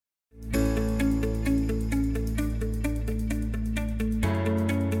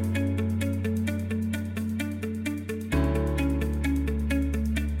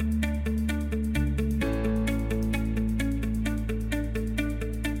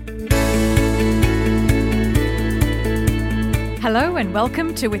Hello and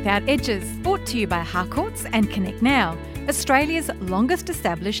welcome to Without Edges, brought to you by Harcourts and Connect Now, Australia's longest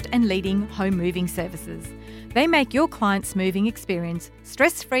established and leading home moving services. They make your clients' moving experience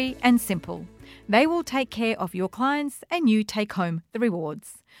stress-free and simple. They will take care of your clients and you take home the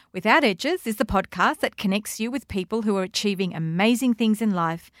rewards. Without Edges is the podcast that connects you with people who are achieving amazing things in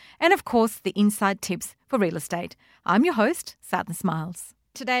life and, of course, the inside tips for real estate. I'm your host, Sadhna Smiles.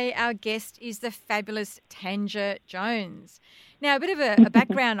 Today, our guest is the fabulous Tanja Jones. Now, a bit of a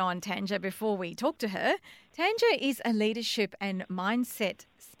background on Tanja before we talk to her. Tanja is a leadership and mindset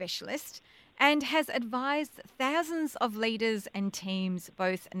specialist and has advised thousands of leaders and teams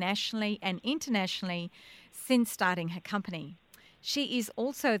both nationally and internationally since starting her company. She is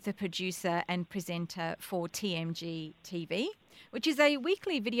also the producer and presenter for TMG TV, which is a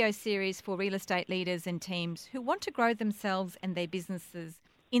weekly video series for real estate leaders and teams who want to grow themselves and their businesses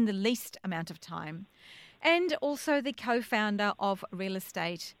in the least amount of time. And also the co-founder of Real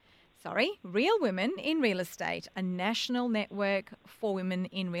Women in Real Estate, a national network for women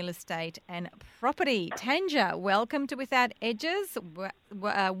in real estate and property. Tanja, welcome to Without Edges.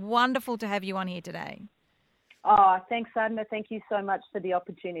 Wonderful to have you on here today. Oh, thanks, Sadhna. Thank you so much for the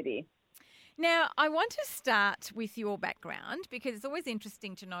opportunity. Now, I want to start with your background because it's always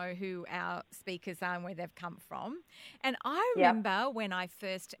interesting to know who our speakers are and where they've come from. And I remember when I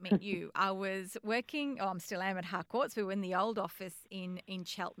first met you, I was working, I still am at Harcourts. We were in the old office in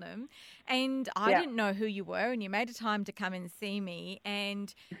Cheltenham, and I didn't know who you were, and you made a time to come and see me,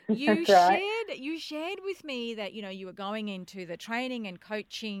 and you shared with me that, you know, you were going into the training and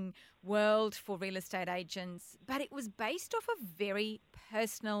coaching world for real estate agents, but it was based off a very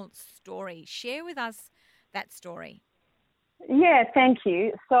personal story. Share with us that story. Yeah, thank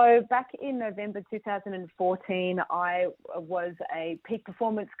you. So back in November 2014, I was a peak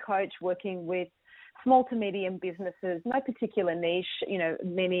performance coach working with small to medium businesses, no particular niche, you know,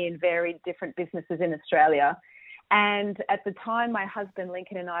 many and varied different businesses in Australia. And at the time, my husband,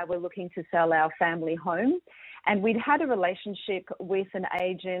 Lincoln, and I were looking to sell our family home. And we'd had a relationship with an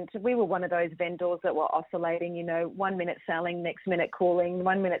agent. We were one of those vendors that were oscillating, you know, 1 minute selling, next minute calling,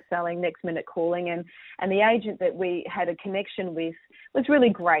 1 minute selling, next minute calling. And the agent that we had a connection with was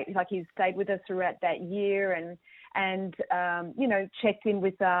really great. Like, he stayed with us throughout that year and you know, checked in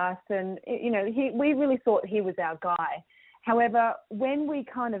with us. And, you know, we really thought he was our guy. However, when we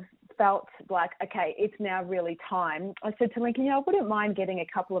kind of felt like, okay, it's now really time, I said to Lincoln, you know, I wouldn't mind getting a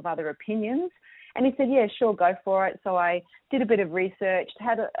couple of other opinions. And he said, yeah, sure, go for it. So I did a bit of research,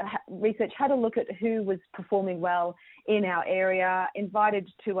 had a look at who was performing well in our area, invited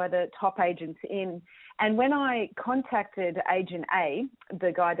 2 other top agents in. And when I contacted Agent A,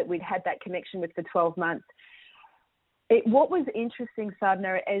 the guy that we'd had that connection with for 12 months, what was interesting,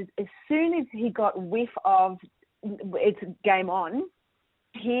 Sadhna, as soon as he got whiff of it's game on,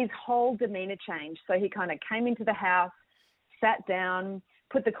 his whole demeanour changed. So he kind of came into the house, sat down,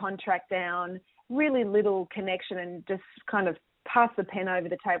 put the contract down, really little connection, and just kind of passed the pen over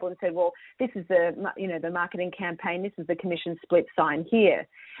the table and said, well, this is the marketing campaign, this is the commission split, sign here.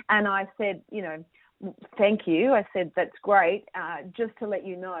 And I said, you know, thank you. I said, that's great. Just to let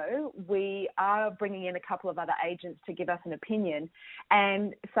you know, we are bringing in a couple of other agents to give us an opinion.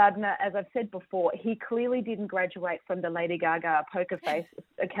 And Sadhna, as I've said before, he clearly didn't graduate from the Lady Gaga Poker Face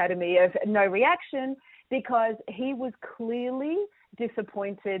Academy of no reaction, because he was clearly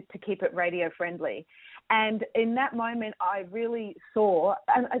disappointed, to keep it radio friendly. And in that moment, I really saw,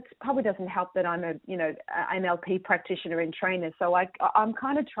 and it probably doesn't help that I'm a, you know, NLP practitioner and trainer. So I'm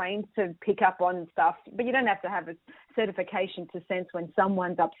kind of trained to pick up on stuff, but you don't have to have a certification to sense when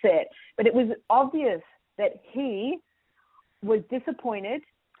someone's upset. But it was obvious that he was disappointed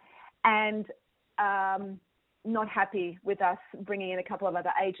and not happy with us bringing in a couple of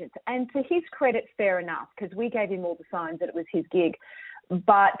other agents. And to his credit, fair enough, because we gave him all the signs that it was his gig.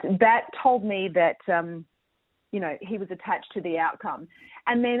 But that told me that, you know, he was attached to the outcome.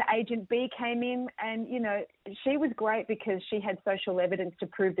 And then Agent B came in and, you know, she was great because she had social evidence to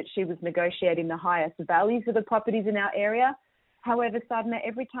prove that she was negotiating the highest values of the properties in our area. However, Sadhna,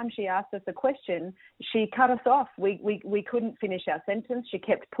 every time she asked us a question, she cut us off. We couldn't finish our sentence. She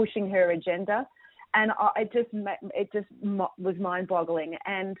kept pushing her agenda. And it just was mind-boggling.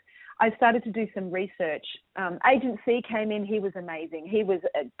 And I started to do some research. Agent C came in. He was amazing. He was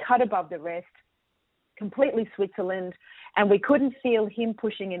cut above the rest, completely Switzerland, and we couldn't feel him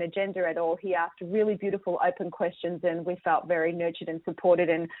pushing an agenda at all. He asked really beautiful, open questions, and we felt very nurtured and supported.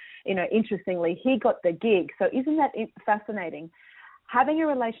 And, you know, interestingly, he got the gig. So isn't that fascinating? Having a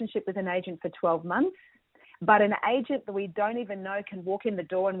relationship with an agent for 12 months, But an agent that we don't even know can walk in the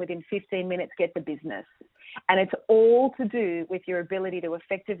door and within 15 minutes get the business. And it's all to do with your ability to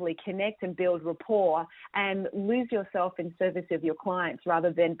effectively connect and build rapport and lose yourself in service of your clients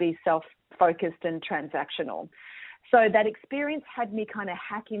rather than be self-focused and transactional. So that experience had me kind of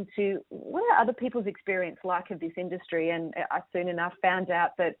hack into what are other people's experience like of this industry. And I soon enough found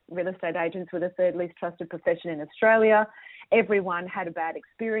out that real estate agents were the third least trusted profession in Australia. Everyone had a bad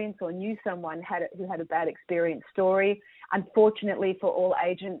experience or knew someone who had a bad experience story. Unfortunately for all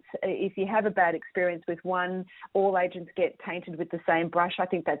agents, if you have a bad experience with one, all agents get tainted with the same brush. I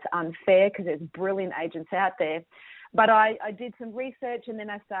think that's unfair because there's brilliant agents out there. But I did some research, and then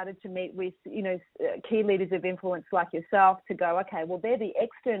I started to meet with, key leaders of influence like yourself to go, okay, well, they're the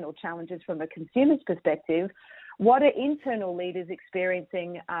external challenges from a consumer's perspective. What are internal leaders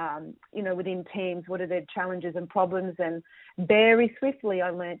experiencing, within teams? What are their challenges and problems? And very swiftly, I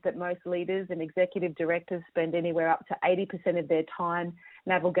learned that most leaders and executive directors spend anywhere up to 80% of their time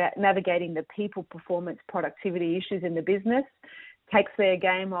navigating the people, performance, productivity issues in the business. Takes their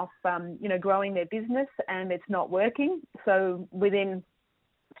game off, growing their business, and it's not working. So within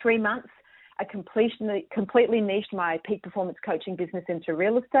 3 months, I completely niched my peak performance coaching business into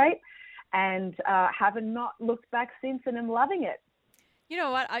real estate, and haven't not looked back since, and I'm loving it. You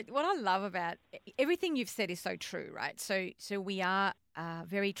know what I love about everything you've said is so true, right? So we are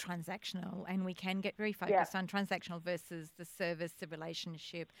very transactional, and we can get very focused on transactional versus the service, the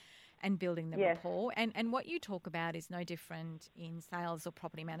relationship, and building the rapport. And what you talk about is no different in sales or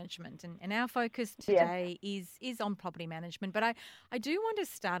property management. And our focus today is on property management. But I do want to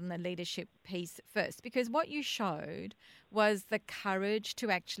start on the leadership piece first, because what you showed was the courage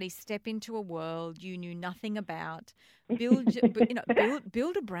to actually step into a world you knew nothing about, build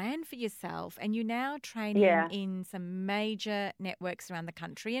a brand for yourself, and you're now training in some major networks around the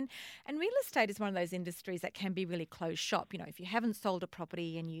country. And real estate is one of those industries that can be really closed shop. If you haven't sold a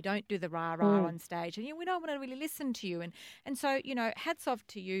property and you don't do the rah-rah on stage, and we don't want to really listen to you. And so, hats off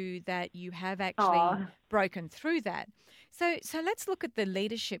to you that you have actually broken through that. So let's look at the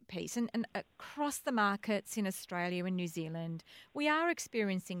leadership piece. And across the markets in Australia and New Zealand, we are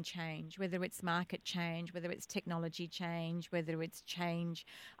experiencing change, whether it's market change, whether it's technology change, whether it's change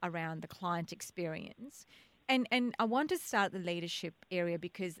around the client experience. And I want to start the leadership area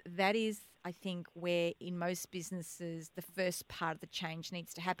because that is, I think, where in most businesses the first part of the change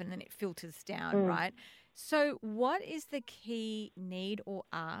needs to happen, and then it filters down, right? So what is the key need or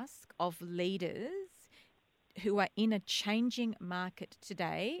ask of leaders who are in a changing market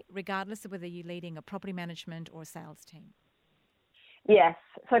today, regardless of whether you're leading a property management or a sales team? Yes.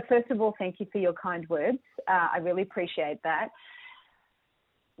 So first of all, thank you for your kind words. I really appreciate that.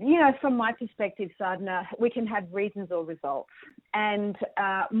 From my perspective, Sadhana, we can have reasons or results. And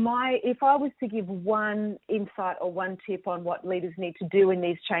if I was to give one insight or one tip on what leaders need to do in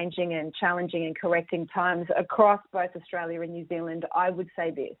these changing and challenging and correcting times across both Australia and New Zealand, I would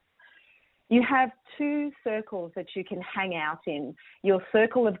say this. You have two circles that you can hang out in. Your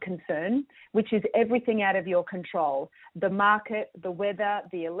circle of concern, which is everything out of your control. The market, the weather,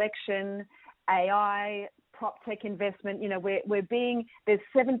 the election, AI, prop tech investment. There's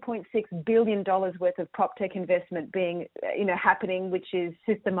 $7.6 billion worth of prop tech investment happening, which is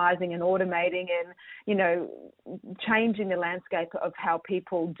systemizing and automating and, changing the landscape of how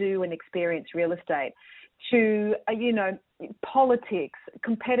people do and experience real estate. To, politics,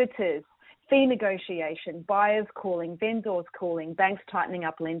 competitors, fee negotiation, buyers calling, vendors calling, banks tightening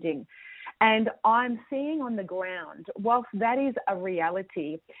up lending. And I'm seeing on the ground, whilst that is a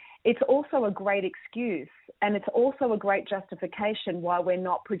reality, it's also a great excuse, and it's also a great justification why we're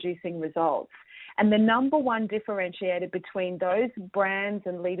not producing results. And the number one differentiator between those brands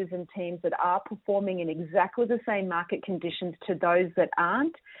and leaders and teams that are performing in exactly the same market conditions to those that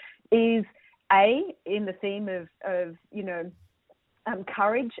aren't is, in the theme of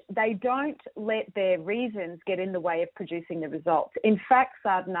courage, they don't let their reasons get in the way of producing the results. In fact,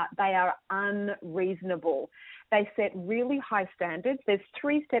 Sadhana, they are unreasonable. They set really high standards. There's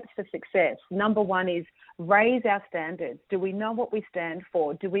 3 steps to success. Number 1 is raise our standards. Do we know what we stand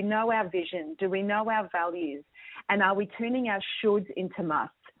for? Do we know our vision? Do we know our values? And are we turning our shoulds into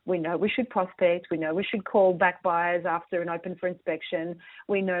musts? We know we should prospect. We know we should call back buyers after an open for inspection.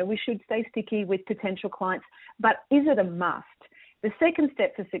 We know we should stay sticky with potential clients. But is it a must? The second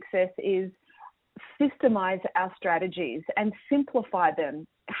step to success is systemize our strategies and simplify them.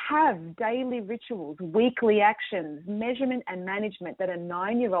 Have daily rituals, weekly actions, measurement and management that a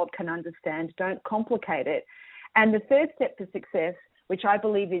 9-year-old can understand. Don't complicate it. And the third step to success, which I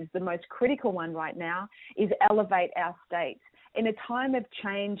believe is the most critical one right now, is elevate our state. in a time of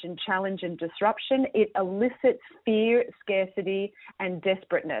change and challenge and disruption, it elicits fear, scarcity, and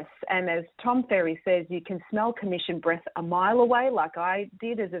desperateness. And as Tom Ferry says, you can smell commission breath a mile away, like I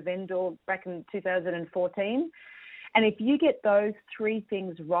did as a vendor back in 2014. And if you get those three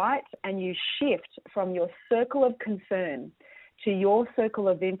things right and you shift from your circle of concern to your circle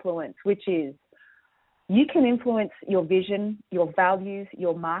of influence, which is you can influence your vision, your values,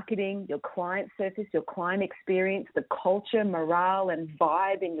 your marketing, your client service, your client experience, the culture, morale, and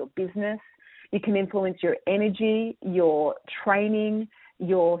vibe in your business. You can influence your energy, your training,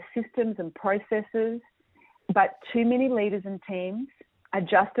 your systems and processes. But too many leaders and teams are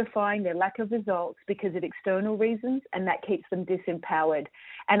justifying their lack of results because of external reasons, and that keeps them disempowered.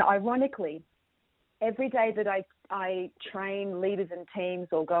 And ironically, every day that I train leaders and teams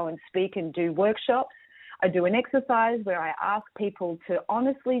or go and speak and do workshops, I do an exercise where I ask people to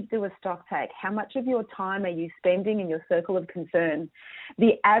honestly do a stock take. How much of your time are you spending in your circle of concern?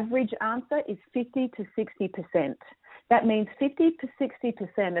 The average answer is 50 to 60%. That means 50 to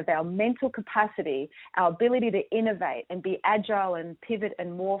 60% of our mental capacity, our ability to innovate and be agile and pivot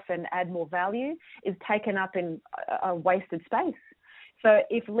and morph and add more value is taken up in a wasted space. So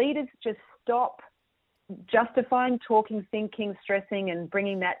if leaders just stop justifying, talking, thinking, stressing, and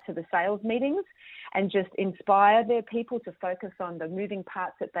bringing that to the sales meetings and just inspire their people to focus on the moving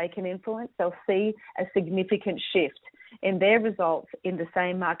parts that they can influence, they'll see a significant shift in their results in the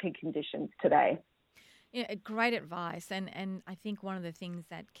same market conditions today. Yeah, great advice. And I think one of the things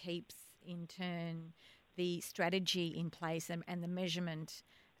that keeps, in turn, the strategy in place and the measurement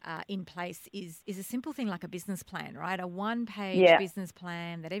in place is a simple thing like a business plan, right? A one-page business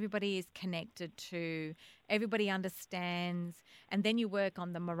plan that everybody is connected to, everybody understands, and then you work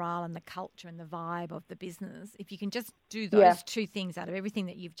on the morale and the culture and the vibe of the business. If you can just do those two things out of everything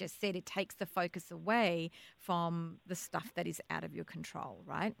that you've just said, it takes the focus away from the stuff that is out of your control,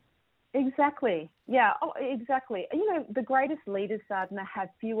 right? Exactly. Yeah, exactly. You know, the greatest leaders, Sadhana, have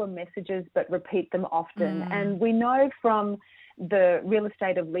fewer messages but repeat them often. And we know from the Real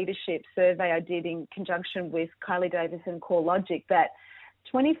Estate of Leadership survey I did in conjunction with Kylie Davis and CoreLogic that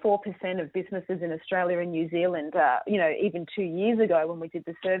 24% of businesses in Australia and New Zealand, even 2 years ago when we did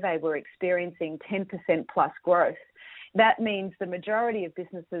the survey, were experiencing 10% plus growth. That means the majority of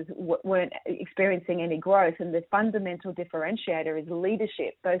businesses weren't experiencing any growth, and the fundamental differentiator is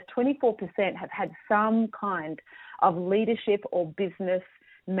leadership. Those 24% have had some kind of leadership or business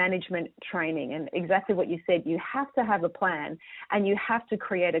management training. And exactly what you said, you have to have a plan and you have to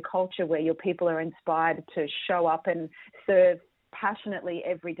create a culture where your people are inspired to show up and serve passionately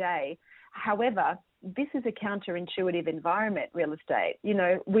every day. However, this is a counterintuitive environment, real estate. You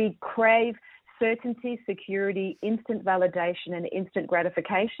know, we crave certainty, security, instant validation, and instant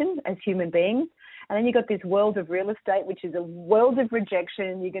gratification as human beings. And then you've got this world of real estate, which is a world of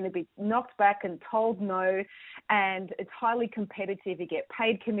rejection. You're going to be knocked back and told no, and it's highly competitive. You get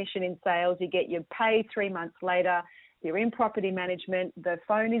paid commission in sales. You get your pay 3 months later. You're in property management. The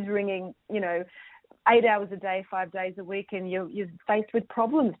phone is ringing, 8 hours a day, 5 days a week, and you're faced with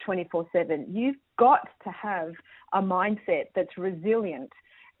problems 24/7. You've got to have a mindset that's resilient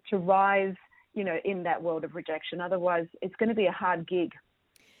to rise in that world of rejection. Otherwise, it's going to be a hard gig.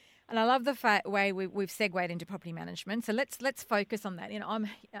 And I love the way we've segued into property management. So let's focus on that.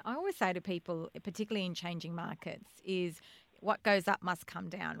 I always say to people, particularly in changing markets, is what goes up must come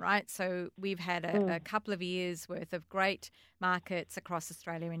down, right? So we've had a couple of years worth of great markets across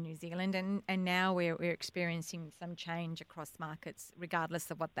Australia and New Zealand, and now we're experiencing some change across markets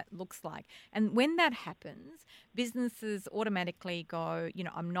regardless of what that looks like. And when that happens, businesses automatically go,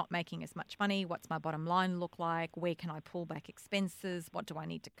 I'm not making as much money. What's my bottom line look like? Where can I pull back expenses? What do I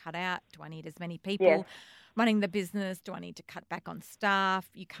need to cut out? Do I need as many people running the business? Do I need to cut back on staff?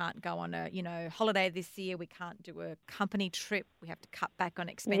 You can't go on a holiday this year. We can't do a company trip. We have to cut back on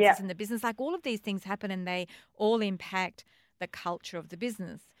expenses in the business. Like all of these things happen and they all impact the culture of the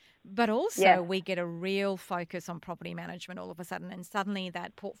business. But also we get a real focus on property management all of a sudden, and suddenly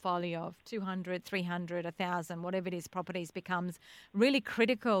that portfolio of 200, 300, 1,000, whatever it is, properties becomes really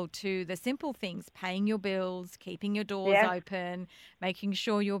critical to the simple things, paying your bills, keeping your doors open, making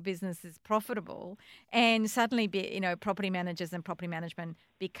sure your business is profitable. And suddenly, property managers and property management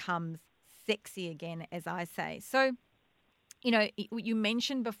becomes sexy again, as I say. So, you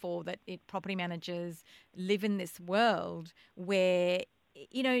mentioned before that property managers live in this world where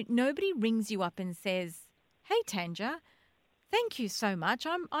nobody rings you up and says, "Hey, Tanja, thank you so much.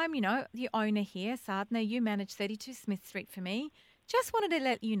 I'm the owner here, Sadhana. You manage 32 Smith Street for me. Just wanted to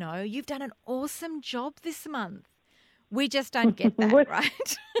let you know you've done an awesome job this month." We just don't get that,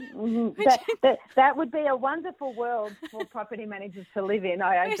 right? That would be a wonderful world for property managers to live in.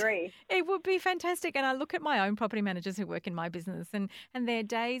 I agree. It would be fantastic. And I look at my own property managers who work in my business, and there are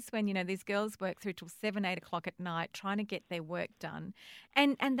days when, these girls work through till 7, 8 o'clock at night trying to get their work done.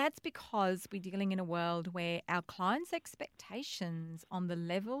 And that's because we're dealing in a world where our clients' expectations on the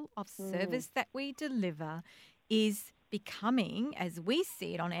level of service that we deliver is becoming, as we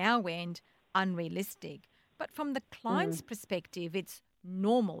see it on our end, unrealistic. But from the client's perspective, it's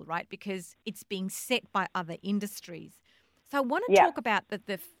normal, right? Because it's being set by other industries. So I want to talk about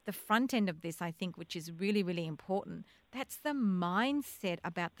the front end of this, I think, which is really, really important. That's the mindset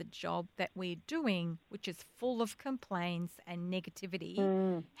about the job that we're doing, which is full of complaints and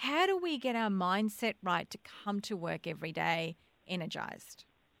negativity. How do we get our mindset right to come to work every day energized?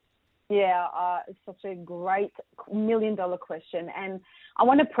 Yeah, it's such a great $1 million question. And I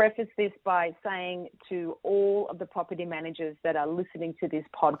want to preface this by saying to all of the property managers that are listening to this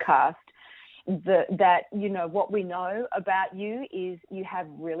podcast that, what we know about you is you have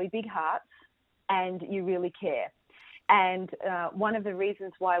really big hearts and you really care. And one of the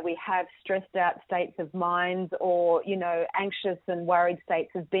reasons why we have stressed out states of mind or, anxious and worried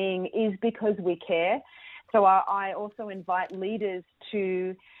states of being is because we care. So I also invite leaders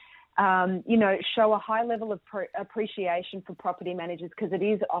to show a high level of appreciation for property managers because it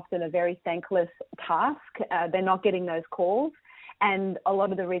is often a very thankless task. They're not getting those calls. And a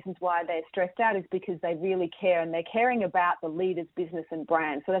lot of the reasons why they're stressed out is because they really care and they're caring about the leader's business and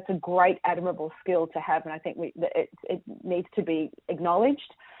brand. So that's a great, admirable skill to have. And I think it needs to be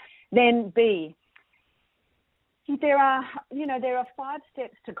acknowledged. Then B, there are 5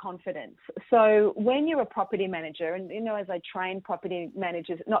 steps to confidence. So when you're a property manager, and, as I train property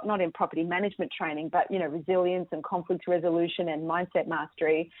managers, not in property management training, but, resilience and conflict resolution and mindset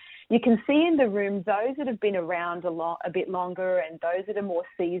mastery, you can see in the room those that have been around a bit longer and those that are more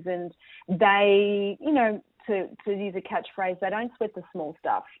seasoned, they, to use a catchphrase, they don't sweat the small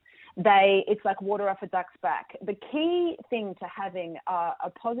stuff. It's like water off a duck's back. The key thing to having a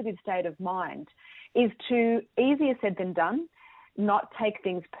positive state of mind is to, easier said than done, not take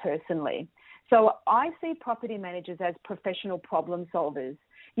things personally. So I see property managers as professional problem solvers.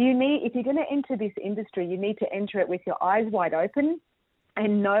 If you're going to enter this industry, you need to enter it with your eyes wide open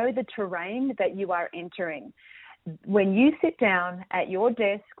and know the terrain that you are entering. When you sit down at your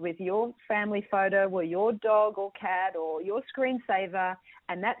desk with your family photo or your dog or cat or your screensaver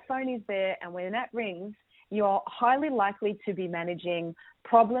and that phone is there, and when that rings, you're highly likely to be managing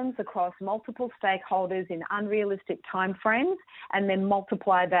problems across multiple stakeholders in unrealistic timeframes and then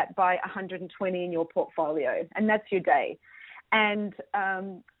multiply that by 120 in your portfolio. And that's your day. And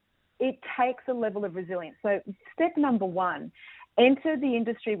it takes a level of resilience. So step number 1, enter the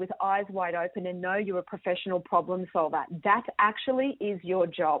industry with eyes wide open and know you're a professional problem solver. That actually is your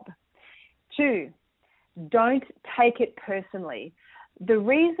job. 2, don't take it personally. The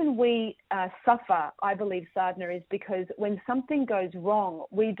reason we suffer, I believe, Sadhna, is because when something goes wrong,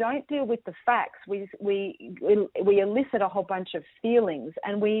 we don't deal with the facts. We elicit a whole bunch of feelings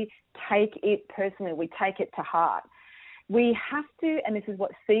and we take it personally. We take it to heart. We have to, and this is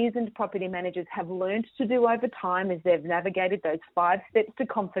what seasoned property managers have learned to do over time as they've navigated those 5 steps to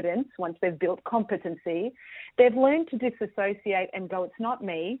confidence. Once they've built competency, they've learned to disassociate and go, it's not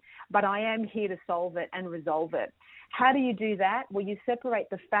me, but I am here to solve it and resolve it. How do you do that? Well, you separate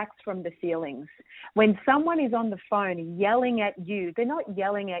the facts from the feelings. When someone is on the phone yelling at you, they're not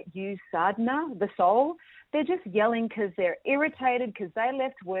yelling at you, Sadhna, the soul. They're just yelling because they're irritated because they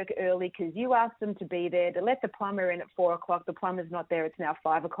left work early because you asked them to be there to let the plumber in at 4 o'clock. The plumber's not there. It's now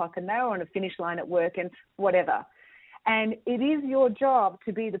 5 o'clock and they're on a finish line at work and whatever. And it is your job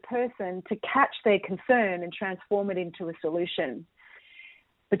to be the person to catch their concern and transform it into a solution.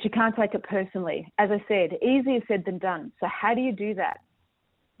 But you can't take it personally. As I said, easier said than done. So how do you do that?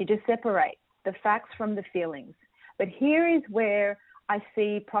 You just separate the facts from the feelings. But here is where I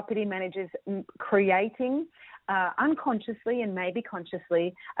see property managers creating unconsciously and maybe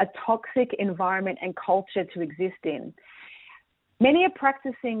consciously a toxic environment and culture to exist in. Many are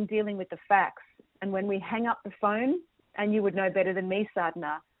practicing dealing with the facts. And when we hang up the phone, and you would know better than me,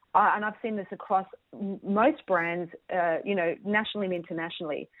 Sadhna, and I've seen this across most brands, nationally and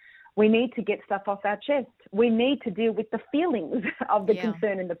internationally, we need to get stuff off our chest. We need to deal with the feelings of the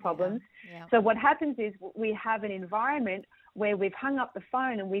concern and the problems. Yeah. So what happens is we have an environment where we've hung up the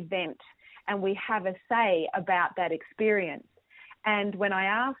phone and we vent and we have a say about that experience. And when I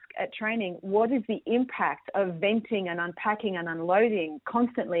ask at training, what is the impact of venting and unpacking and unloading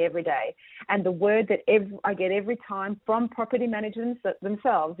constantly every day? And the word that I get every time from property managers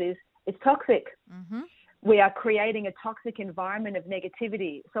themselves is, it's toxic. Mm-hmm. we are creating a toxic environment of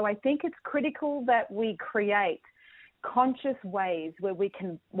negativity. So I think it's critical that we create conscious ways where we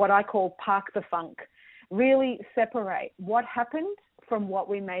can, what I call park the funk, really separate what happened from what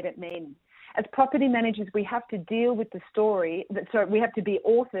we made it mean. As property managers, we have to deal with the story. So we have to be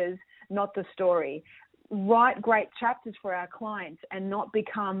authors, not the story. Write great chapters for our clients and not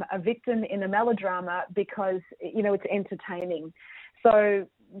become a victim in a melodrama because, you know, it's entertaining. So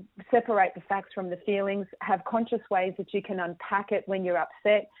separate the facts from the feelings, have conscious ways that you can unpack it when you're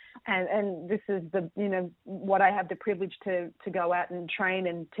upset. And this is the, you know, what I have the privilege to go out and train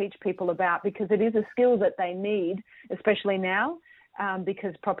and teach people about, because it is a skill that they need, especially now,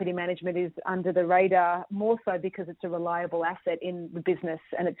 because property management is under the radar, more so because it's a reliable asset in the business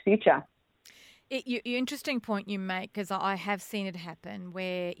and its future. Interesting point you make, because I have seen it happen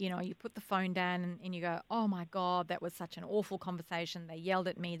where, you know, you put the phone down and you go, oh, my God, that was such an awful conversation. They yelled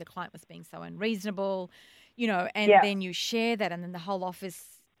at me. The client was being so unreasonable, you know, and then you share that and then the whole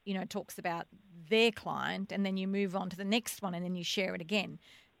office, you know, talks about their client and then you move on to the next one and then you share it again.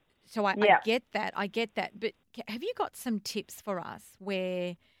 So I get that. But have you got some tips for us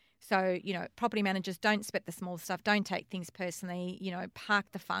where, so, you know, property managers, don't sweat the small stuff, don't take things personally, you know, park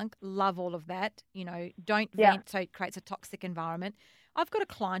the funk, love all of that, you know, don't vent so it creates a toxic environment. I've got a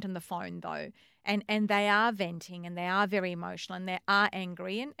client on the phone though, and they are venting and they are very emotional and they are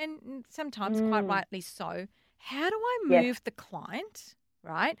angry and sometimes quite rightly so. How do I move the client,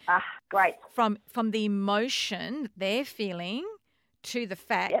 right? Great. From the emotion that they're feeling to the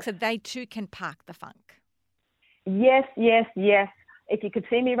fact that they too can park the funk? Yes, yes, yes. If you could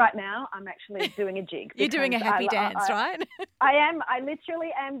see me right now, I'm actually doing a jig. You're doing a happy dance, right? I am. I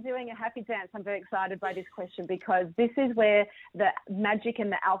literally am doing a happy dance. I'm very excited by this question because this is where the magic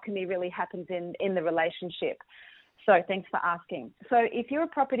and the alchemy really happens in the relationship. So thanks for asking. So if you're a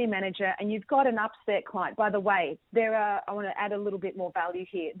property manager and you've got an upset client, by the way, I want to add a little bit more value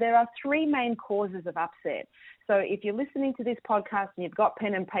here. There are three main causes of upset. So if you're listening to this podcast and you've got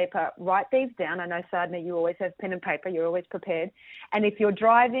pen and paper, write these down. I know, Sadhna, you always have pen and paper. You're always prepared. And if you're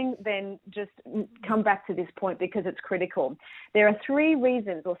driving, then just come back to this point because it's critical. There are three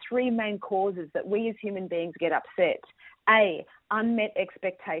reasons or three main causes that we as human beings get upset. A, unmet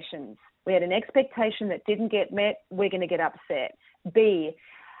expectations. We had an expectation that didn't get met, we're going to get upset. B,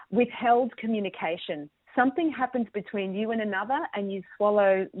 withheld communication. Something happens between you and another and you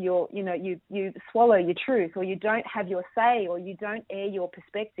swallow you swallow your truth, or you don't have your say, or you don't air your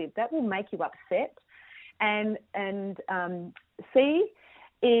perspective. That will make you upset. And C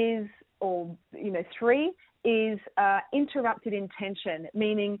is, or, you know, 3 is interrupted intention,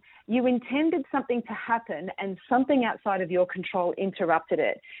 meaning you intended something to happen and something outside of your control interrupted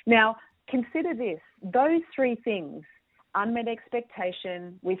it. Now, consider this, those three things, unmet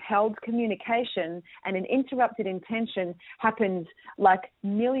expectation, withheld communication, and an interrupted intention happens like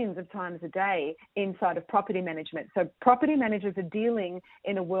millions of times a day inside of property management. So property managers are dealing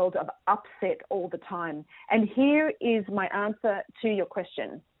in a world of upset all the time. And here is my answer to your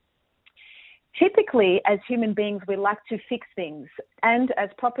question. Typically, as human beings, we like to fix things. And as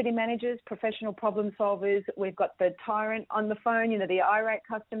property managers, professional problem solvers, we've got the tyrant on the phone, you know, the irate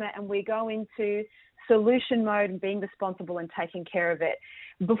customer, and we go into solution mode and being responsible and taking care of it.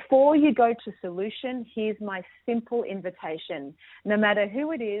 Before you go to solution, here's my simple invitation. No matter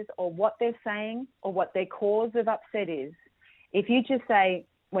who it is or what they're saying or what their cause of upset is, if you just say,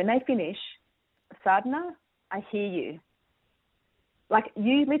 when they finish, Sadhna, I hear you. Like,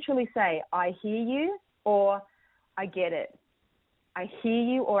 you literally say, I hear you, or I get it. I hear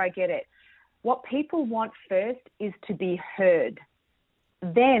you, or I get it. What people want first is to be heard.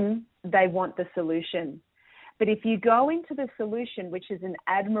 Then they want the solution. But if you go into the solution, which is an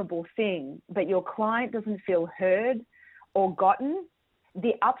admirable thing, but your client doesn't feel heard or gotten,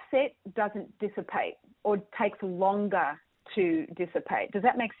 the upset doesn't dissipate or takes longer to dissipate. Does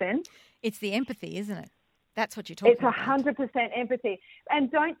that make sense? It's the empathy, isn't it? That's what you're talking about. It's 100% empathy. And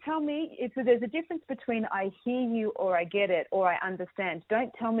don't tell me, there's a difference between I hear you or I get it or I understand.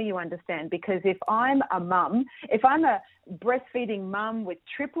 Don't tell me you understand, because if I'm a mum, if I'm a breastfeeding mum with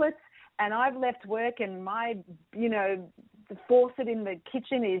triplets and I've left work and my, you know, the faucet in the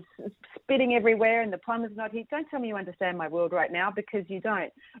kitchen is spitting everywhere and the plumber's not here, don't tell me you understand my world right now, because you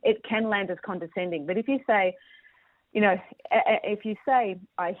don't. It can land as condescending. But if you say, you know, if you say,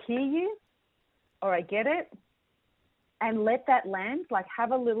 I hear you, or I get it, and let that land, like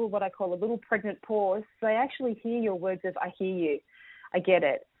have a little, what I call a little pregnant pause, so they actually hear your words of, I hear you, I get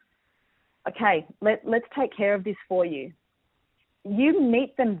it. Okay, let's take care of this for you. You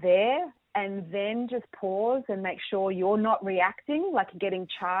meet them there and then just pause and make sure you're not reacting, like getting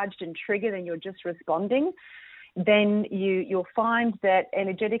charged and triggered and you're just responding, then you'll find that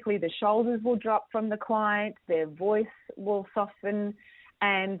energetically the shoulders will drop from the client, their voice will soften,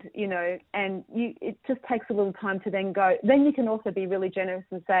 and it just takes a little time to then go. Then you can also be really generous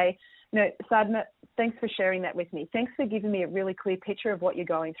and say, Sadhna, thanks for sharing that with me. Thanks for giving me a really clear picture of what you're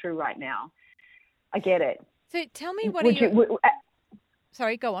going through right now. I get it. So tell me,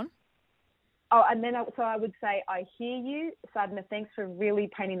 sorry, go on. Oh, and then I would say, I hear you, Sadhna. Thanks for really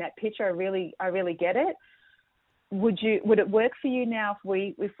painting that picture. I really get it. Would it work for you now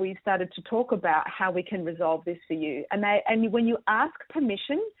if we started to talk about how we can resolve this for you? And when you ask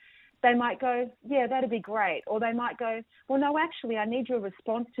permission, they might go, yeah, that'd be great. Or they might go, well, no, actually, I need your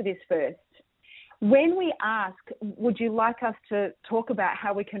response to this first. When we ask, would you like us to talk about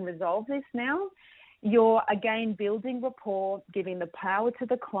how we can resolve this now? You're, again, building rapport, giving the power to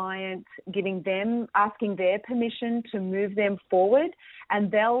the client, asking their permission to move them forward, and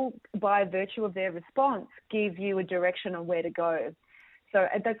they'll, by virtue of their response, give you a direction on where to go. So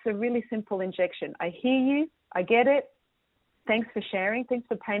that's a really simple injection. I hear you. I get it. Thanks for sharing. Thanks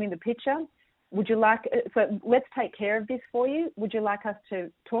for painting the picture. So let's take care of this for you. Would you like us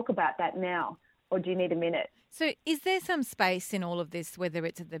to talk about that now, or do you need a minute? So is there some space in all of this, whether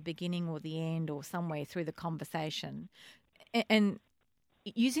it's at the beginning or the end or somewhere through the conversation? And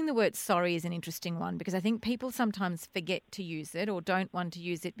using the word sorry is an interesting one, because I think people sometimes forget to use it or don't want to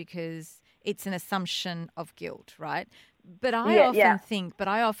use it because it's an assumption of guilt, right? But I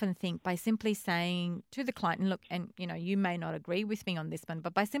often think by simply saying to the client, and look, and you may not agree with me on this one,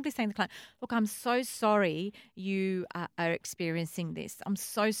 but by simply saying to the client, look, I'm so sorry you are experiencing this. I'm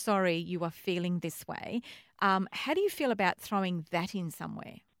so sorry you are feeling this way. How do you feel about throwing that in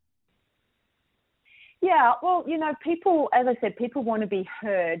somewhere? Yeah, well, people, as I said, people want to be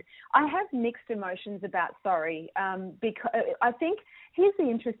heard. I have mixed emotions about sorry, because I think here's the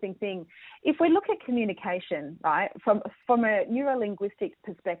interesting thing. If we look at communication, right, from a neuro-linguistic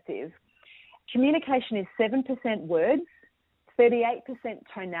perspective, communication is 7% words, 38%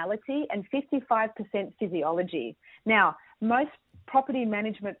 tonality, and 55% physiology. Now, most property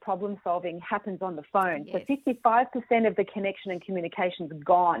management problem solving happens on the phone. Yes. So 55% of the connection and communication is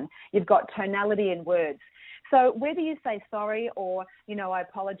gone. You've got tonality and words. So whether you say sorry or, I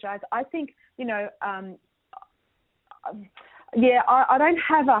apologize, I think, I don't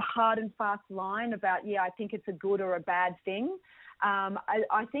have a hard and fast line about, I think it's a good or a bad thing.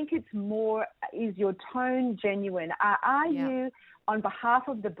 I think it's more, is your tone genuine? Are you, on behalf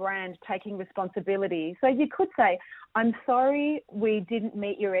of the brand, taking responsibility? So you could say, I'm sorry we didn't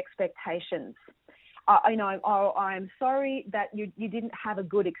meet your expectations. I'm sorry that you didn't have a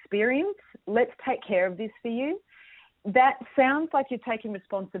good experience. Let's take care of this for you. That sounds like you're taking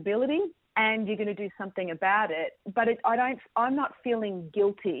responsibility and you're going to do something about it. But I'm not feeling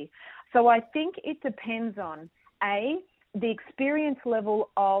guilty. So I think it depends on, the experience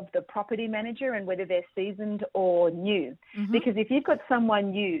level of the property manager and whether they're seasoned or new. Mm-hmm. Because if you've got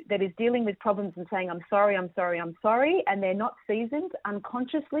someone new that is dealing with problems and saying, I'm sorry, and they're not seasoned,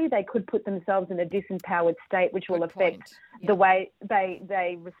 unconsciously they could put themselves in a disempowered state, which will affect the way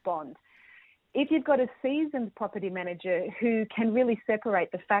they respond. If you've got a seasoned property manager who can really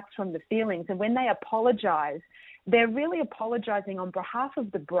separate the facts from the feelings, and when they apologize, they're really apologizing on behalf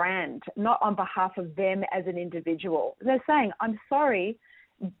of the brand, not on behalf of them as an individual. They're saying, I'm sorry,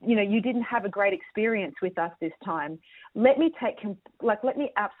 you didn't have a great experience with us this time. Let me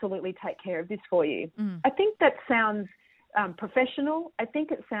absolutely take care of this for you. Mm. I think that sounds professional. I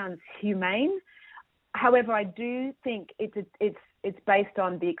think it sounds humane. However, I do think it's based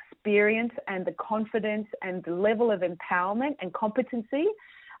on the experience and the confidence and the level of empowerment and competency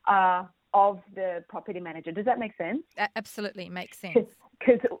of the property manager. Does that make sense? That absolutely makes sense.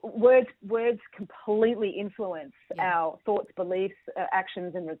 Because words completely influence our thoughts, beliefs,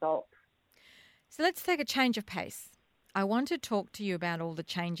 actions and results. So let's take a change of pace. I want to talk to you about all the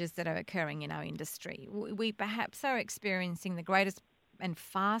changes that are occurring in our industry. We perhaps are experiencing the greatest and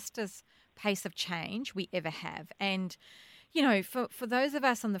fastest pace of change we ever have. And for those of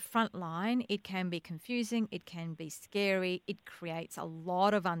us on the front line, it can be confusing, it can be scary, it creates a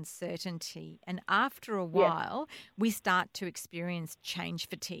lot of uncertainty. And after a while, we start to experience change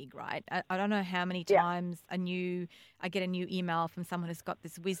fatigue, right? I don't know how many times I get a new email from someone who's got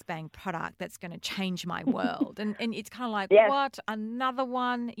this whiz-bang product that's going to change my world. and it's kind of like, what? Another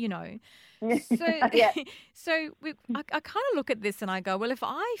one, So, I kind of look at this and I go, well, if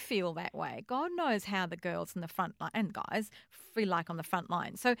I feel that way, God knows how the girls in the front line and guys feel like on the front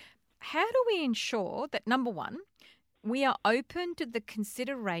line. So how do we ensure that, number one, We are open to the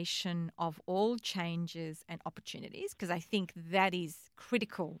consideration of all changes and opportunities, because I think that is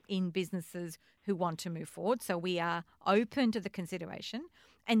critical in businesses who want to move forward. So we are open to the consideration.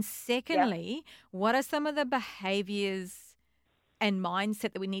 And secondly, what are some of the behaviours and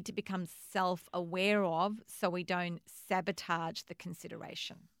mindset that we need to become self-aware of so we don't sabotage the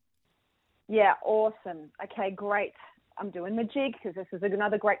consideration? Yeah, awesome. Okay, great. I'm doing the jig because this is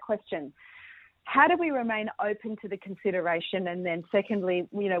another great question. How do we remain open to the consideration? And then secondly,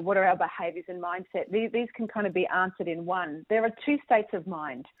 what are our behaviours and mindset? These can kind of be answered in one. There are two states of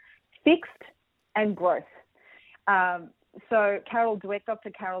mind, fixed and growth. So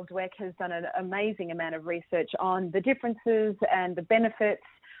Dr. Carol Dweck has done an amazing amount of research on the differences and the benefits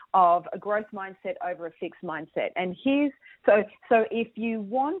of a growth mindset over a fixed mindset. And so if you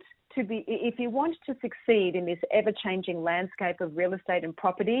want to succeed in this ever-changing landscape of real estate and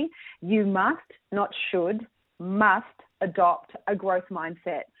property, you must, not should, must adopt a growth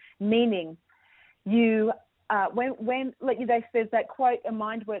mindset. Meaning, there's that quote, a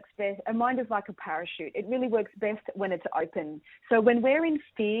mind is like a parachute. It really works best when it's open. So when we're in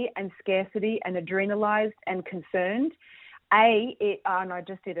fear and scarcity and adrenalized and concerned, and I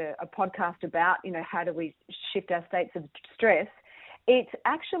just did a podcast about, how do we shift our states of stress. It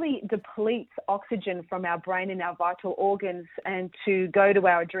actually depletes oxygen from our brain and our vital organs and to go to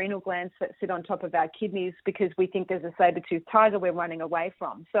our adrenal glands that sit on top of our kidneys because we think there's a saber-toothed tiger we're running away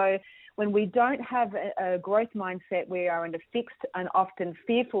from. So when we don't have a growth mindset, we are in a fixed and often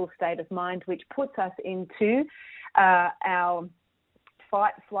fearful state of mind, which puts us into our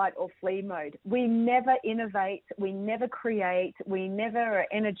fight, flight, or flee mode. We never innovate, we never create, we never are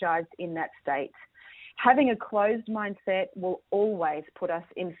energized in that state. Having a closed mindset will always put us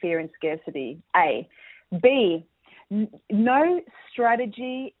in fear and scarcity, A. B, no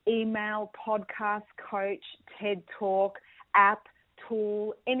strategy, email, podcast, coach, TED Talk, app,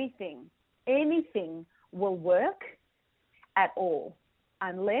 tool, anything will work at all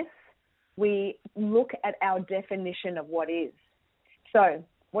unless we look at our definition of what is. So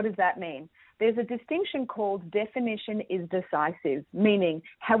what does that mean? There's a distinction called definition is decisive, meaning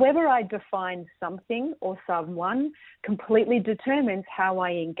however I define something or someone completely determines how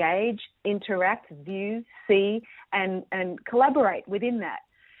I engage, interact, view, see, and collaborate within that.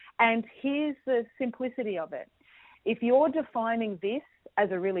 And here's the simplicity of it. If you're defining this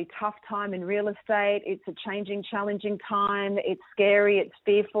as a really tough time in real estate, it's a changing, challenging time, it's scary, it's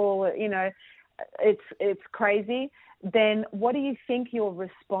fearful, it's crazy, then what do you think your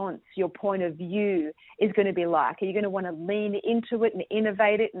response, your point of view is going to be like? Are you going to want to lean into it and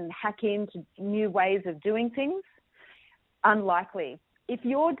innovate it and hack into new ways of doing things? Unlikely. If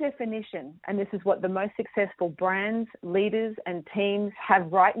your definition, and this is what the most successful brands, leaders, and teams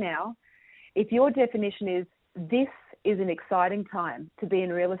have right now, if your definition is this is an exciting time to be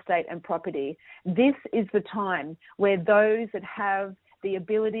in real estate and property, this is the time where those that have the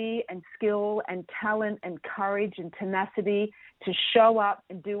ability and skill and talent and courage and tenacity to show up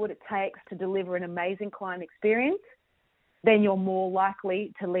and do what it takes to deliver an amazing client experience, then you're more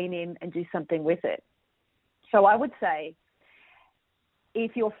likely to lean in and do something with it. So I would say,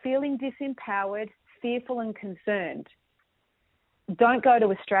 if you're feeling disempowered, fearful and concerned, don't go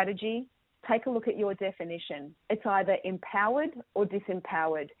to a strategy. Take a look at your definition. It's either empowered or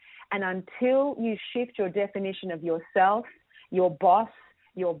disempowered. And until you shift your definition of yourself, your boss,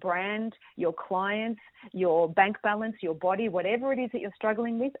 your brand, your clients, your bank balance, your body, whatever it is that you're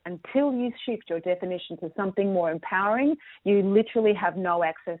struggling with, until you shift your definition to something more empowering, you literally have no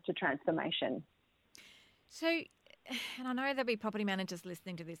access to transformation. So, and I know there'll be property managers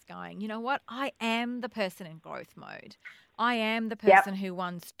listening to this going, you know what, I am the person in growth mode. I am the person who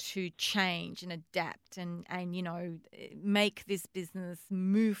wants to change and adapt and make this business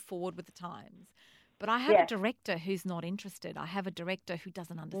move forward with the times. But I have a director who's not interested. I have a director who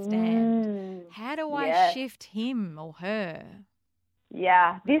doesn't understand. How do I shift him or her?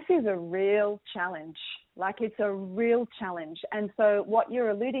 Yeah, this is a real challenge. It's a real challenge. And so what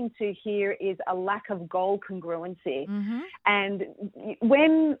you're alluding to here is a lack of goal congruency. Mm-hmm. And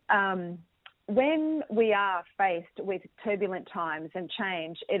when we are faced with turbulent times and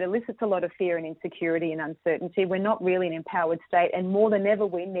change, it elicits a lot of fear and insecurity and uncertainty. We're not really in an empowered state, and more than ever,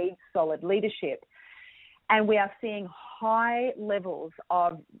 we need solid leadership. And we are seeing high levels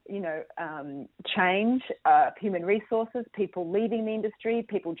of, change, human resources, people leaving the industry,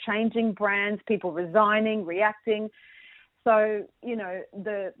 people changing brands, people resigning, reacting. So,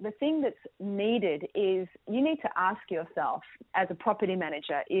 the thing that's needed is you need to ask yourself as a property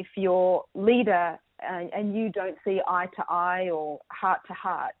manager, if your leader and you don't see eye to eye or heart to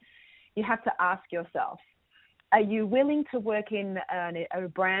heart, you have to ask yourself, Are you willing to work in a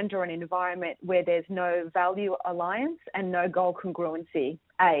brand or an environment where there's no value alliance and no goal congruency?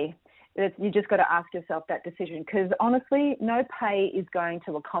 You just got to ask yourself that decision, because honestly, no pay is going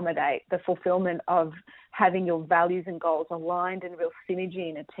to accommodate the fulfillment of having your values and goals aligned and real synergy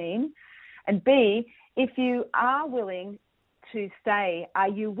in a team. And B, if you are willing to stay, are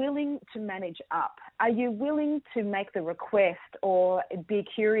you willing to manage up? Are you willing to make the request or be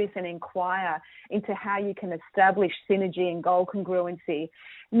curious and inquire into how you can establish synergy and goal congruency?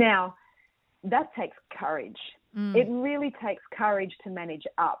 Now, that takes courage. It really takes courage to manage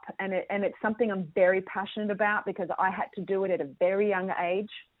up, and it's something I'm very passionate about, because I had to do it at a very young age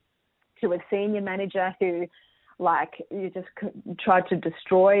to a senior manager who, just tried to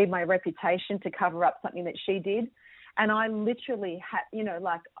destroy my reputation to cover up something that she did. And I literally had,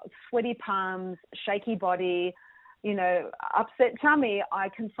 sweaty palms, shaky body, upset tummy. I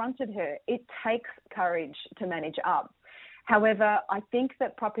confronted her. It takes courage to manage up. However, I think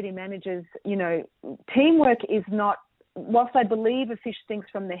that property managers, teamwork is not, whilst I believe a fish thinks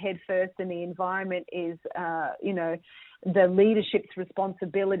from the head first and the environment is, the leadership's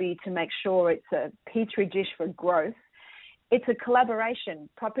responsibility to make sure it's a petri dish for growth, it's a collaboration.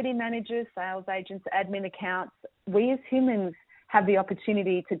 Property managers, sales agents, admin accounts, we as humans have the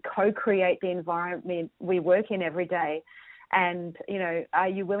opportunity to co-create the environment we work in every day. And, are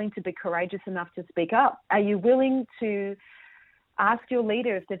you willing to be courageous enough to speak up? Are you willing to ask your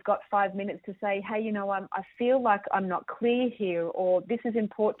leader if they've got 5 minutes to say, hey, I feel like I'm not clear here, or this is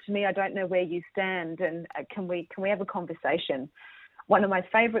important to me, I don't know where you stand, and can we have a conversation? One of my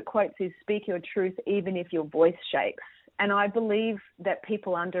favorite quotes is, speak your truth even if your voice shakes. And I believe that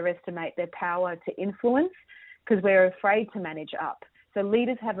people underestimate their power to influence because we're afraid to manage up. So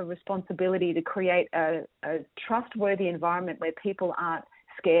leaders have a responsibility to create a trustworthy environment where people aren't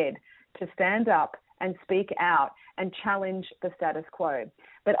scared to stand up and speak out and challenge the status quo.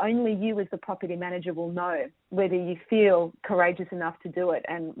 But only you as the property manager will know whether you feel courageous enough to do it.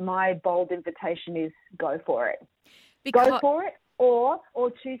 And my bold invitation is go for it. Go for it. Or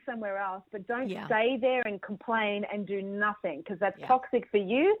choose somewhere else, but don't stay there and complain and do nothing, because that's toxic for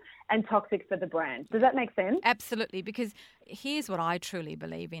you and toxic for the brand. Does that make sense? Absolutely, because here's what I truly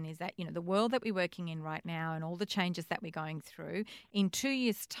believe in is that, the world that we're working in right now and all the changes that we're going through, in 2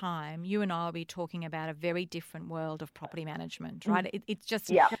 years' time, you and I will be talking about a very different world of property management, right? It's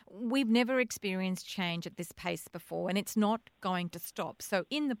just, we've never experienced change at this pace before, and it's not going to stop. So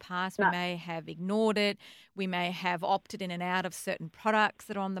in the past, we may have ignored it. We may have opted in and out of certain products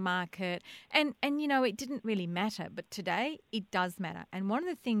that are on the market, and it didn't really matter. But today, it does matter. And one of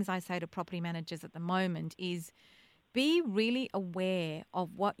the things I say to property managers at the moment is, be really aware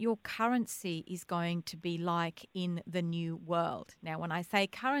of what your currency is going to be like in the new world. Now, when I say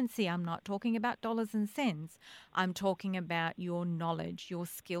currency, I'm not talking about dollars and cents. I'm talking about your knowledge, your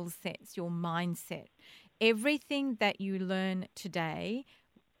skill sets, your mindset. Everything that you learn today,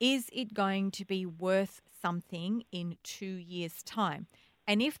 is it going to be worth something in 2 years' time?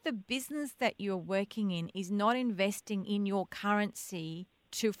 And if the business that you're working in is not investing in your currency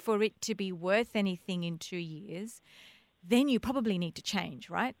for it to be worth anything in 2 years, then you probably need to change,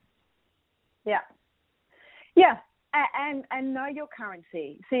 right? Yeah. And know your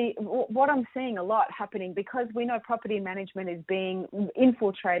currency. See, what I'm seeing a lot happening, because we know property management is being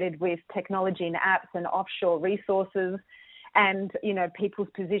infiltrated with technology and apps and offshore resources, and people's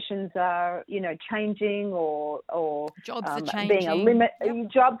positions are changing or jobs are changing.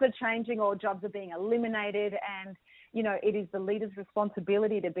 Jobs are changing, or jobs are being eliminated, and it is the leader's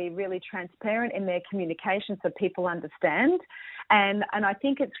responsibility to be really transparent in their communication so people understand. And I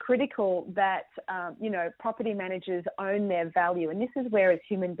think it's critical that, property managers own their value. And this is where, as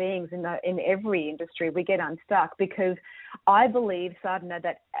human beings in every industry, we get unstuck, because I believe, Sadhana,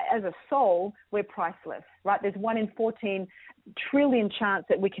 that as a soul, we're priceless, right? There's 1 in 14 trillion chance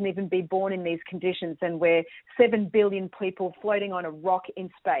that we can even be born in these conditions, and we're 7 billion people floating on a rock in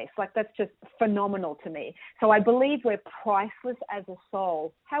space. Like, that's just phenomenal to me. So I believe we're priceless as a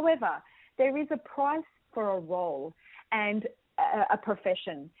soul. However, there is a price for a role and a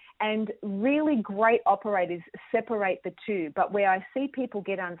profession, and really great operators separate the two. But where I see people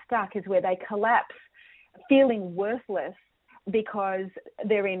get unstuck is where they collapse, feeling worthless because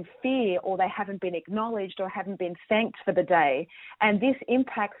they're in fear, or they haven't been acknowledged or haven't been thanked for the day. And this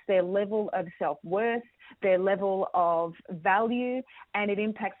impacts their level of self-worth, their level of value, and it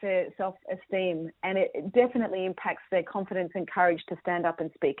impacts their self-esteem. And it definitely impacts their confidence and courage to stand up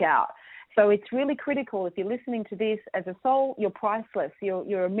and speak out. So it's really critical. If you're listening to this, as a soul, you're priceless.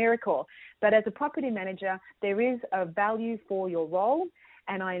 You're a miracle. But as a property manager, there is a value for your role.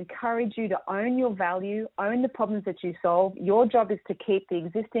 And I encourage you to own your value, own the problems that you solve. Your job is to keep the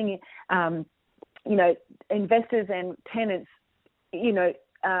existing, investors and tenants,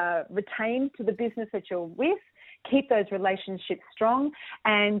 retained to the business that you're with. Keep those relationships strong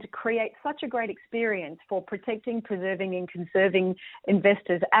and create such a great experience for protecting, preserving and conserving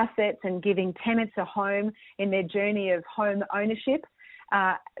investors' assets and giving tenants a home in their journey of home ownership.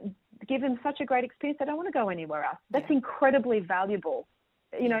 Give them such a great experience they don't want to go anywhere else. That's incredibly valuable.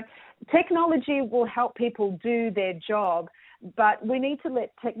 Technology will help people do their job, but we need to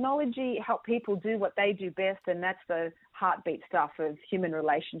let technology help people do what they do best, and that's the heartbeat stuff of human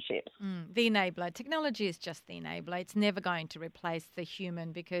relationships. The enabler. Technology is just the enabler. It's never going to replace the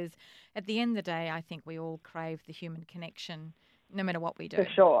human, because at the end of the day, I think we all crave the human connection, no matter what we do. For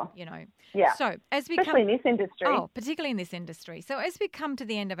sure. Yeah. So as we especially in this industry. Oh, particularly in this industry. So as we come to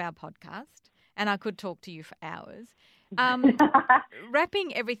the end of our podcast, and I could talk to you for hours,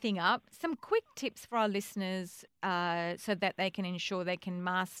 wrapping everything up, some quick tips for our listeners so that they can ensure they can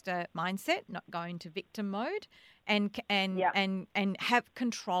master mindset, not go into victim mode, and have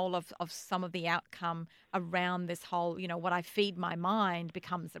control of some of the outcome around this whole, what I feed my mind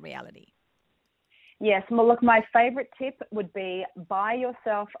becomes the reality. Yes. Well, look, my favorite tip would be buy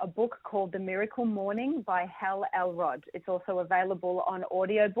yourself a book called The Miracle Morning by Hal Elrod. It's also available on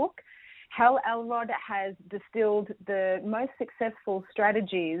audiobook. Hal Elrod has distilled the most successful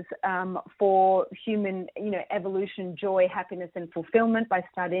strategies for human, evolution, joy, happiness, and fulfillment by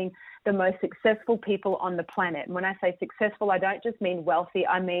studying the most successful people on the planet. And when I say successful, I don't just mean wealthy.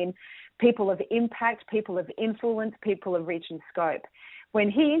 I mean people of impact, people of influence, people of reach and scope. When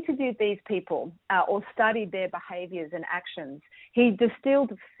he interviewed these people or studied their behaviors and actions, he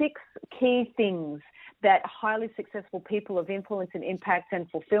distilled 6 key things that highly successful people of influence and impact and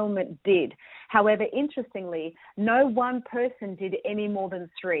fulfillment did. However, interestingly, no one person did any more than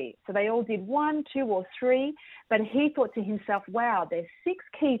 3. So they all did 1, 2, or 3, but he thought to himself, wow, there's 6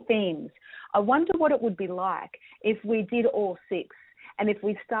 key themes. I wonder what it would be like if we did all 6. And if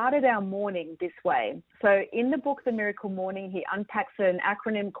we started our morning this way. So in the book, The Miracle Morning, he unpacks an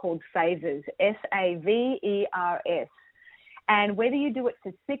acronym called SAVERS, SAVERS. And whether you do it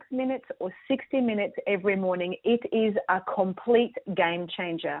for 6 minutes or 60 minutes every morning, it is a complete game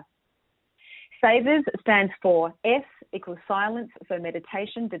changer. SAVERS stands for S equals silence, so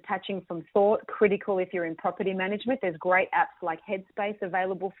meditation, detaching from thought, critical if you're in property management. There's great apps like Headspace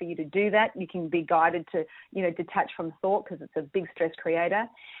available for you to do that. You can be guided to, detach from thought because it's a big stress creator.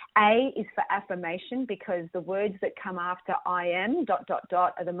 A is for affirmation, because the words that come after I am, ...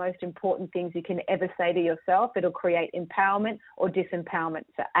 are the most important things you can ever say to yourself. It'll create empowerment or disempowerment.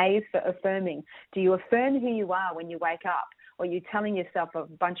 So A is for affirming. Do you affirm who you are when you wake up? Or you're telling yourself a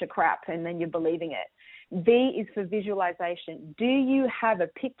bunch of crap and then you're believing it? V is for visualization. Do you have a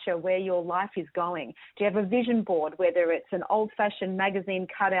picture where your life is going? Do you have a vision board, whether it's an old-fashioned magazine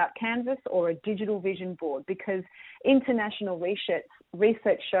cutout canvas or a digital vision board? Because international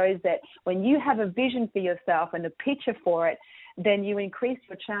research shows that when you have a vision for yourself and a picture for it, then you increase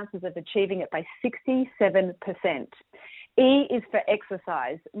your chances of achieving it by 67%. E is for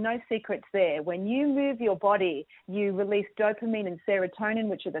exercise. No secrets there. When you move your body, you release dopamine and serotonin,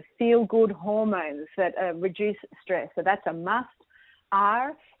 which are the feel-good hormones that reduce stress. So that's a must.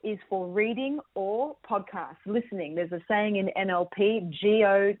 R is for reading or podcasts, listening. There's a saying in NLP,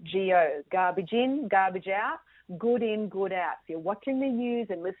 G-O-G-O, garbage in, garbage out, good in, good out. If you're watching the news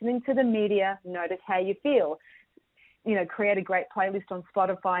and listening to the media, notice how you feel. Create a great playlist on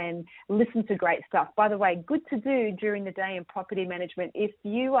Spotify and listen to great stuff. By the way, good to do during the day in property management. If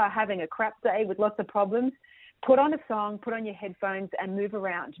you are having a crap day with lots of problems, put on a song, put on your headphones and move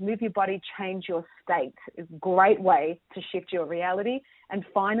around. Move your body, change your state. It's a great way to shift your reality. And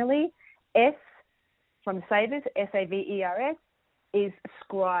finally, S from SAVERS, S-A-V-E-R-S, is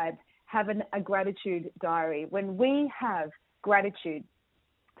scribe. Have a gratitude diary. When we have gratitude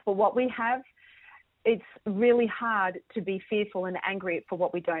for what we have, it's really hard to be fearful and angry for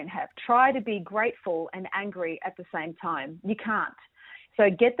what we don't have. Try to be grateful and angry at the same time. You can't. So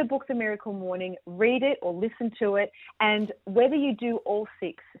get the book, The Miracle Morning, read it or listen to it. And whether you do all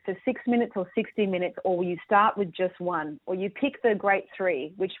 6 for 6 minutes or 60 minutes, or you start with just 1, or you pick the great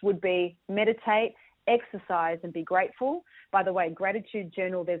 3, which would be meditate, exercise and be grateful. By the way, gratitude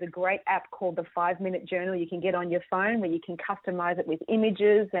journal, there's a great app called the 5-Minute Journal you can get on your phone where you can customize it with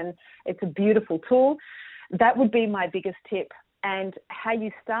images, and it's a beautiful tool. That would be my biggest tip. And how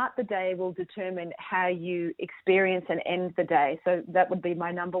you start the day will determine how you experience and end the day. So that would be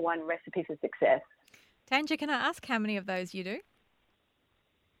my number 1 recipe for success. Tanja, can I ask how many of those you do?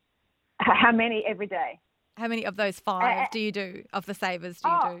 How many every day? How many of those 5 do you do, of the savers do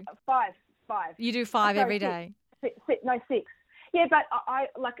you do? Five. You do 5 every day? No, 6. Yeah, but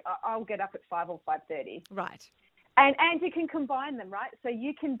I'll get up at 5 or 5:30. Right. And you can combine them, right? So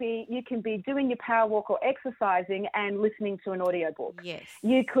you can be doing your power walk or exercising and listening to an audiobook. Yes.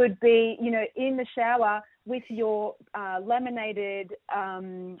 You could be, in the shower with your laminated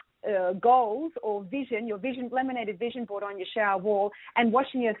goals or vision, your laminated vision board on your shower wall, and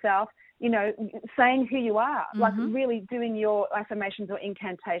watching yourself, saying who you are, like really doing your affirmations or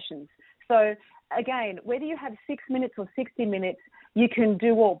incantations. So again, whether you have 6 minutes or 60 minutes, you can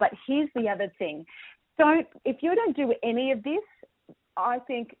do all. But here's the other thing. If you don't do any of this, I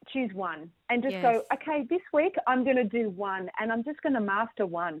think choose one and just go, okay, this week I'm going to do one and I'm just going to master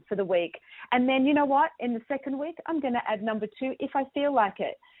one for the week. And then you know what? In the second week, I'm going to add number 2 if I feel like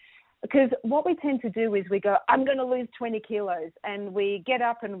it. Because what we tend to do is we go, I'm going to lose 20 kilos, and we get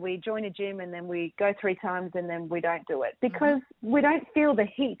up and we join a gym and then we go 3 times and then we don't do it because we don't feel the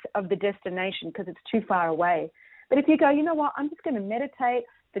heat of the destination because it's too far away. But if you go, you know what, I'm just going to meditate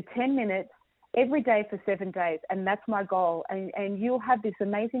for 10 minutes every day for 7 days, and that's my goal. And you'll have this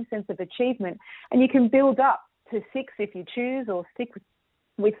amazing sense of achievement, and you can build up to 6 if you choose, or stick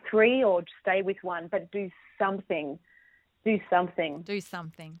with 3 or stay with 1, but do something. Do something.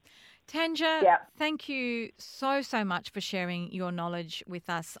 Tanja, thank you so much for sharing your knowledge with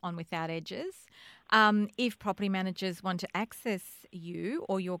us on Without Edges. If property managers want to access you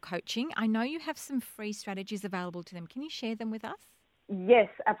or your coaching, I know you have some free strategies available to them. Can you share them with us? Yes,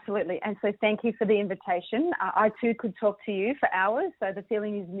 absolutely. And so thank you for the invitation. I too could talk to you for hours, so the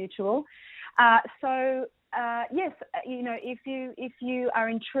feeling is mutual. Yes, if you are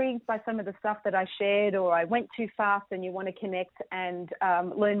intrigued by some of the stuff that I shared, or I went too fast and you want to connect and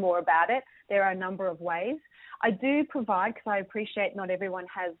learn more about it, there are a number of ways. I do provide, because I appreciate not everyone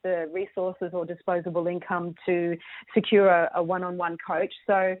has the resources or disposable income to secure a one-on-one coach.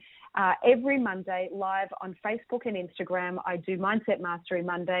 So every Monday, live on Facebook and Instagram, I do Mindset Mastery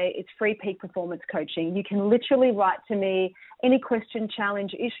Monday. It's free peak performance coaching. You can literally write to me any question,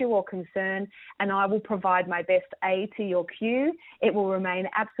 challenge, issue or concern, and I will provide my best A to your Q. It will remain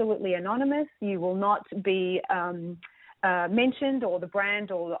absolutely anonymous. You will not be mentioned, or the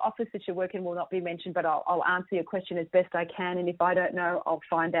brand or the office that you work in will not be mentioned, but I'll answer your question as best I can. And if I don't know, I'll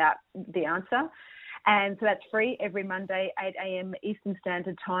find out the answer. And so that's free every Monday, 8 a.m. Eastern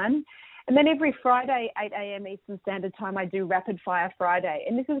Standard Time. And then every Friday, 8 a.m. Eastern Standard Time, I do Rapid Fire Friday.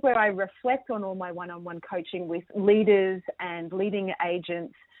 And this is where I reflect on all my one-on-one coaching with leaders and leading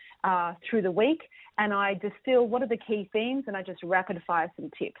agents through the week. And I distill what are the key themes, and I just rapid fire some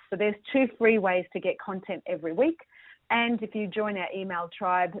tips. So there's 2 free ways to get content every week. And if you join our email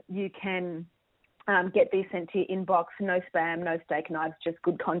tribe, you can get these sent to your inbox. No spam, no steak knives, just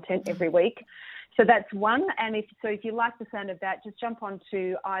good content every week. So that's one. And if you like the sound of that, just jump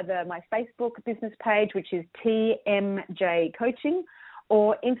onto either my Facebook business page, which is TMJ Coaching,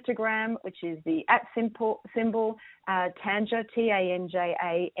 or Instagram, which is the @ symbol Tanja,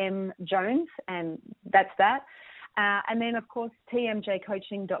 TANJAM Jones, and that's that. And then, of course,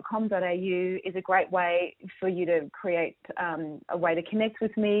 tmjcoaching.com.au is a great way for you to create a way to connect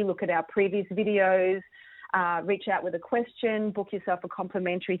with me, look at our previous videos, reach out with a question, book yourself a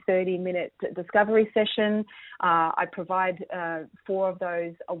complimentary 30-minute discovery session. I provide 4 of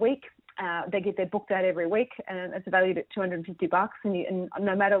those a week. They're booked out every week, and it's valued at $250. And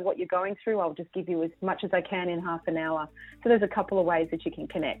no matter what you're going through, I'll just give you as much as I can in half an hour. So there's a couple of ways that you can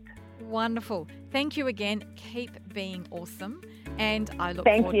connect. Wonderful. Thank you again. Keep being awesome. And I look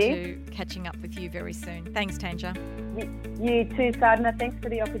forward to catching up with you very soon. Thanks, Tanja. You too, Sadhana. Thanks for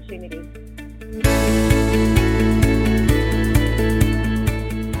the opportunity.